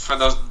used for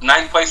those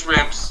 9th place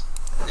ribs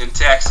in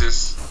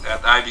Texas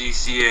at the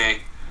IBCA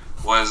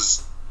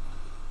was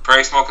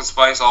Prairie Smoke and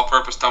Spice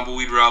all-purpose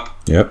tumbleweed rub.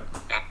 Yep.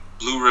 And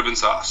blue ribbon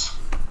sauce.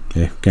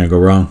 Yeah, can't go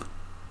wrong.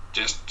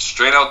 Just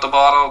straight out the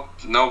bottle,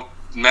 no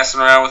messing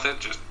around with it,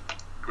 just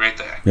right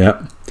there.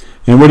 Yep.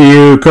 And what do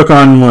you cook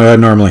on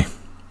normally?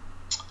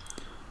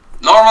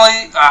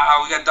 Normally, we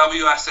got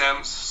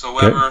WSMs, so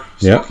Weber,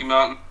 Smoky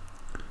Mountain,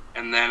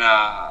 and then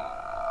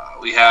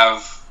we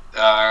have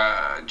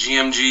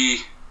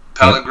GMG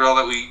pellet grill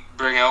that we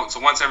bring out. So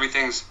once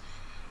everything's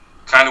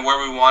kind of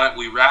where we want it,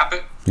 we wrap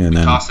it, and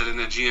then toss it in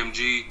the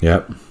GMG.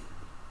 Yep.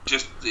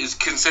 Just is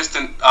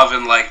consistent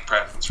oven-like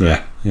presence,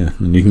 right? Yeah.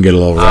 And you can get a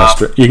little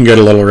rester. You can get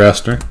a little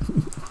rester.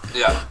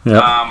 Yeah.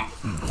 Yep.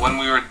 When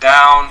we were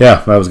down.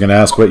 Yeah, I was going to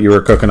ask what you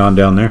were cooking on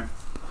down there.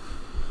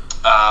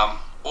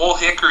 Old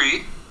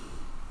Hickory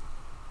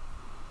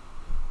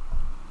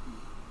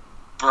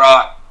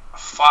brought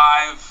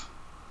 5.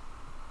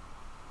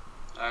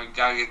 I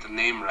gotta get the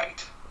name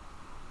right.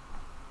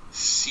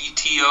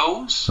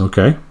 CTOs.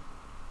 Okay.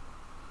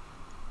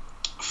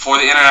 For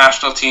the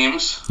international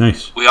teams.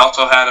 Nice. We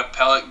also had a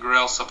pellet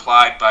grill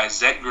supplied by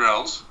Zed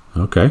Grills.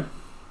 Okay.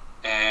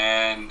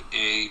 And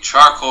a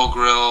charcoal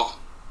grill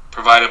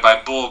provided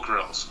by Bull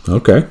Grills.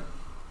 Okay.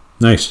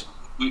 Nice.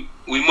 We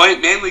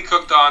mainly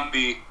cooked on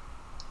the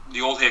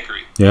Old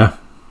Hickory. Yeah.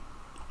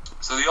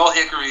 So the Old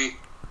Hickory,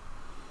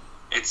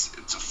 it's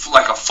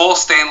like a full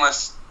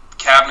stainless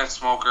cabinet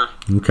smoker.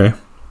 Okay.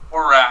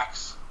 4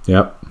 racks.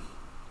 Yep.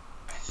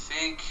 I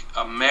think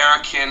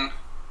American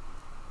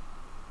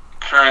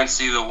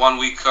currency, the one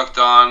we cooked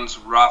on's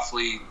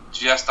roughly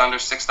just under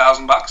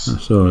 $6,000.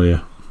 So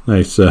yeah,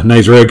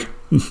 nice rig.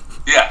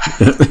 Yeah.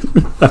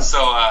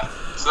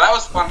 So that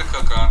was fun to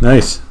cook on.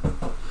 Nice.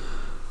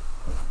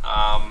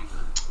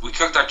 We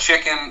cooked our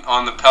chicken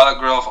on the pellet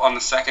grill on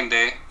the second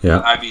day.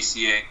 Yeah.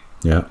 IBCA.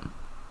 Yeah.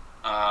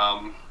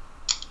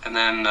 And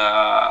then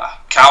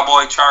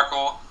cowboy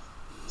charcoal.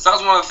 So that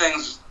was one of the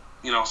things,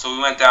 so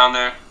we went down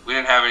there. We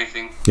didn't have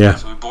anything. Yeah.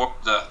 So we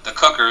bought the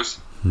cookers.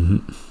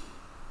 Mm-hmm.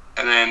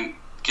 And then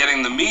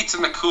getting the meats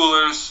in the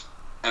coolers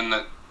and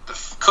the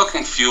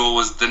cooking fuel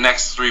was the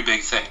next 3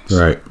 big things.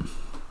 Right.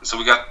 So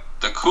we got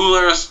the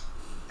coolers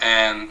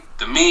and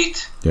the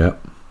meat. Yep.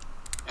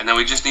 And then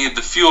we just needed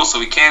the fuel, so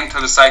we came to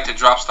the site to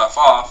drop stuff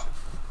off.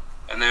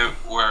 And they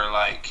were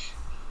like,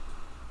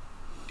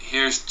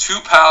 here's 2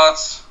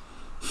 pallets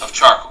of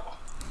charcoal.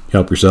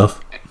 Help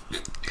yourself.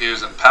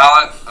 Here's a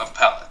pallet of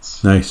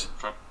pellets. Nice.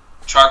 From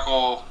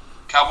charcoal,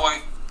 cowboy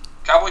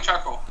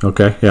charcoal.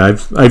 Okay. Yeah,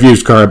 I've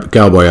used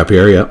cowboy up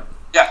here. Yep.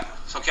 Yeah.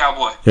 So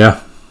cowboy.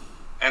 Yeah.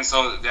 And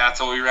so that's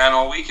what we ran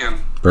all weekend.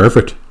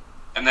 Perfect.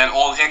 And then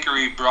Old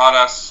Hickory brought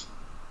us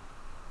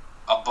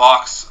a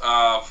box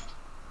of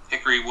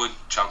hickory wood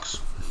chunks.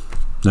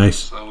 Nice.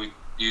 So we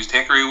used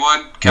hickory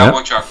wood,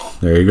 cowboy charcoal.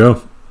 There you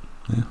go.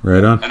 Yeah,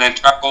 right on. And then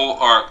charcoal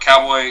or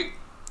cowboy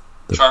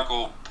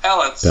charcoal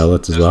pellets.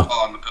 Pellets as well.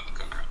 On the pellet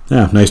cooker.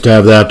 Yeah, nice to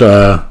have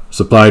that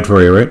supplied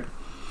for you, right?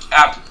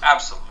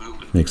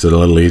 Absolutely. Makes it a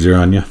little easier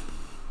on you.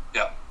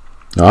 Yeah.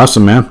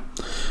 Awesome, man.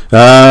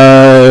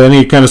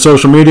 Any kind of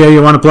social media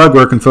you want to plug?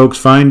 Where can folks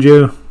find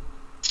you?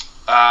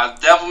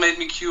 Devil Made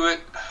Me Cue It.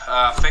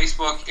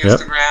 Facebook,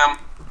 Instagram. Yep.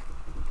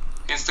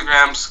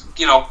 Instagram's,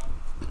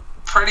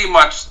 pretty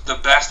much the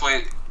best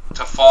way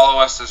to follow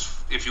us is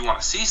if you want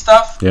to see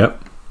stuff.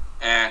 Yep.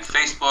 And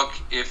Facebook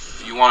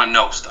if you want to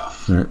know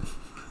stuff. Right.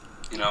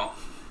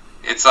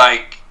 It's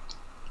like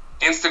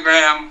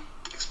Instagram,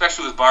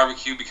 especially with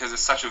barbecue, because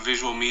it's such a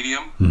visual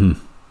medium. Mm-hmm.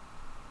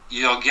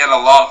 You'll get a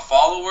lot of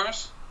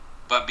followers,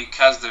 but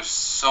because there's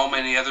so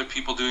many other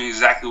people doing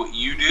exactly what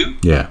you do,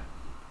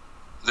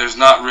 there's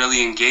not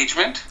really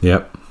engagement.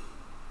 Yep.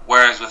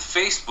 Whereas with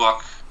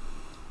Facebook,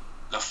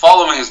 the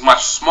following is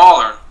much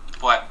smaller,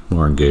 but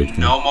more engagement.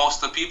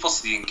 Most of the people,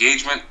 so the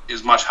engagement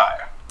is much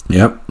higher.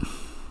 Yep.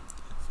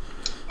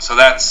 So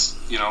that's,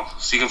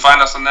 so you can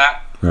find us on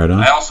that. Right on.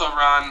 I also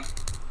run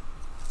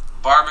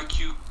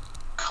Barbecue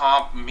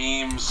Comp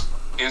Memes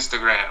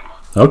Instagram.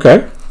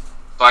 Okay.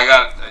 So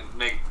I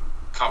make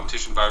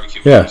competition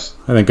barbecue memes.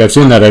 I think I've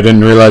seen that. I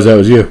didn't realize that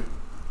was you.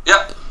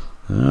 Yep.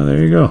 Oh,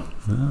 there you go.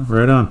 Oh,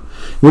 right on.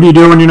 What do you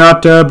do when you're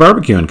not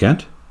barbecuing,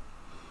 Kent?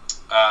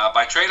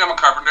 By trade, I'm a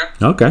carpenter.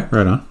 Okay,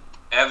 right on.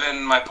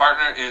 Evan, my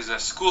partner, is a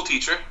school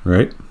teacher.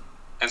 Right.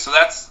 And so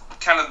that's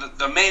kind of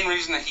the main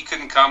reason that he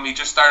couldn't come. He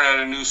just started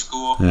at a new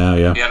school.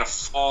 Yeah. He had a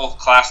full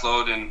class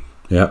load.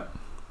 Yep.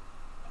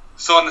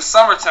 So in the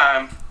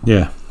summertime,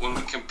 when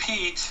we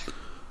compete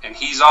and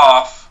he's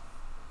off,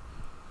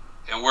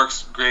 it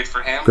works great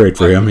for him. Great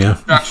for him, yeah.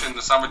 Construction,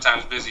 the summertime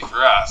is busy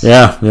for us.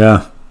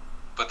 Yeah.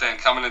 But then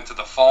coming into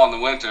the fall and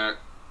the winter,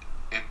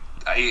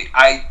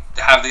 I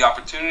have the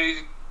opportunity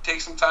to take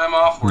some time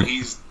off where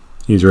he's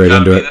right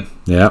into it.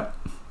 Yeah.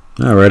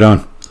 Oh, right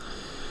on.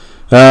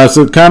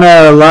 So kind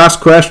of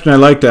last question I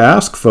like to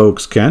ask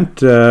folks,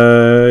 Kent.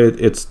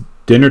 It's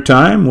dinner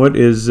time.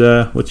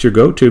 What's your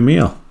go-to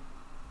meal?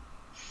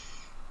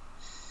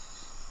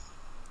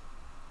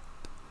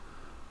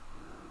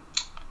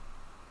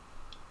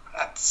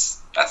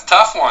 That's a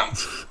tough one.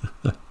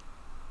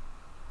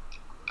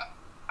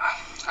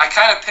 I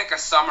kind of pick a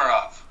summer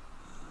of.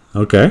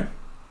 Okay.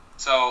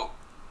 So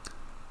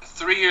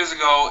 3 years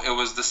ago, it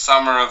was the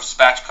summer of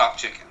spatchcock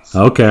chickens.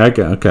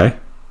 Okay.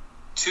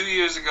 2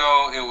 years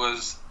ago, it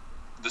was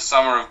the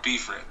summer of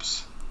beef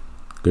ribs.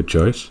 Good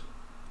choice.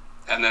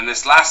 And then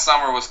this last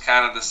summer was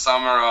kind of the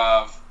summer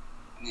of,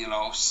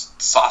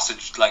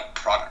 sausage-like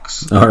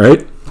products. All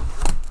right.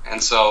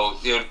 And so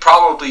it would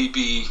probably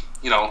be,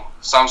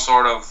 some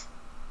sort of,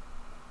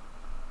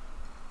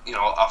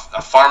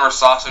 a farmer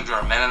sausage or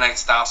a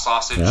Mennonite-style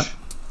sausage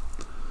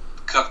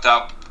cooked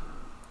up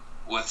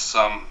with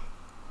some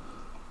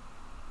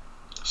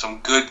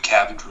good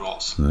cabbage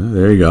rolls.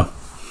 There you go.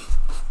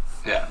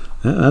 Yeah.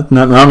 That's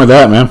nothing wrong with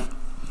that, man.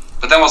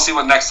 But then we'll see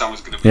what next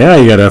summer's going to be. Yeah,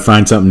 you got to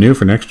find something new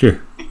for next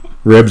year.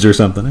 Ribs or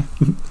something, eh?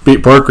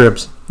 Beat pork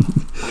ribs.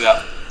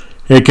 Yeah.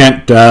 Hey,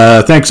 Kent,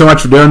 thanks so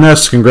much for doing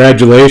this.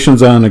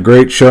 Congratulations on a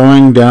great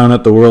showing down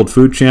at the World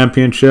Food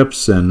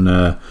Championships, and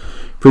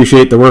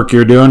appreciate the work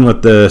you're doing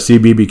with the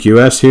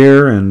CBBQS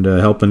here and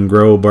helping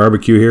grow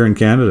barbecue here in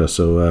Canada.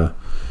 So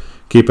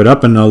keep it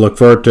up, and I'll look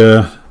forward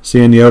to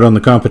seeing you out on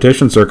the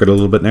competition circuit a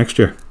little bit next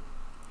year.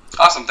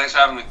 Awesome. Thanks for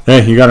having me.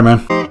 Hey, you got it,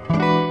 man.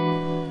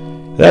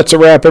 That's a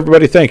wrap,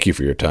 everybody. Thank you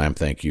for your time.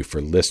 Thank you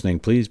for listening.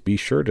 Please be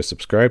sure to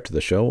subscribe to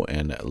the show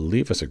and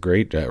leave us a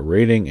great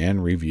rating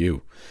and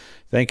review.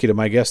 Thank you to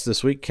my guest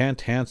this week,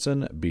 Kent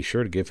Hanson. Be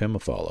sure to give him a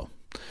follow.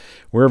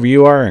 Wherever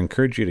you are, I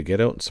encourage you to get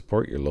out and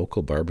support your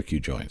local barbecue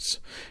joints.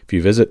 If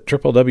you visit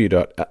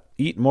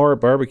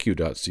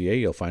www.eatmorebarbecue.ca,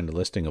 you'll find a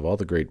listing of all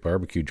the great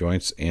barbecue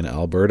joints in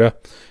Alberta.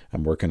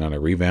 I'm working on a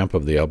revamp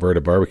of the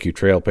Alberta Barbecue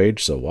Trail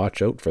page, so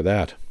watch out for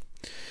that.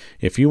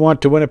 If you want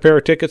to win a pair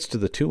of tickets to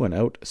the 2 and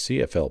Out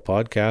CFL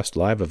podcast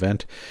live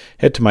event,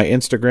 head to my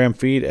Instagram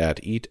feed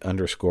at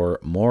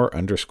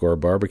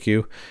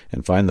eat_more_barbecue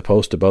and find the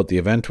post about the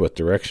event with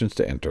directions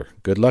to enter.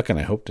 Good luck, and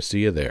I hope to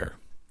see you there.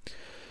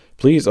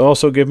 Please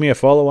also give me a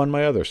follow on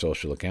my other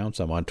social accounts.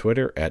 I'm on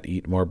Twitter at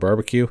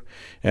eatmorebarbecue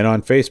and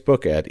on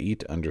Facebook at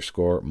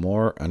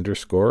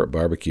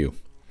eat_more_barbecue.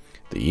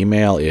 The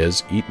email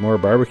is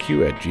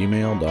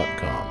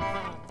eatmorebarbecue@gmail.com.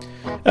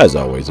 As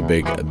always, a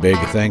big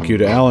thank you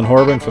to Alan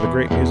Horban for the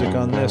great music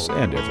on this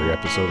and every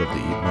episode of the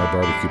Eat More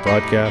Barbecue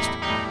podcast.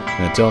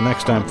 And until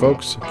next time,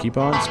 folks, keep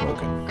on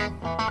smoking.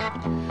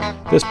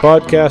 This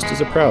podcast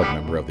is a proud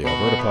member of the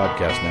Alberta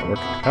Podcast Network,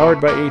 powered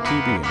by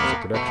ATB, and is a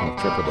production of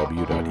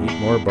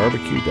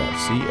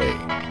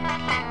www.eatmorebarbecue.ca.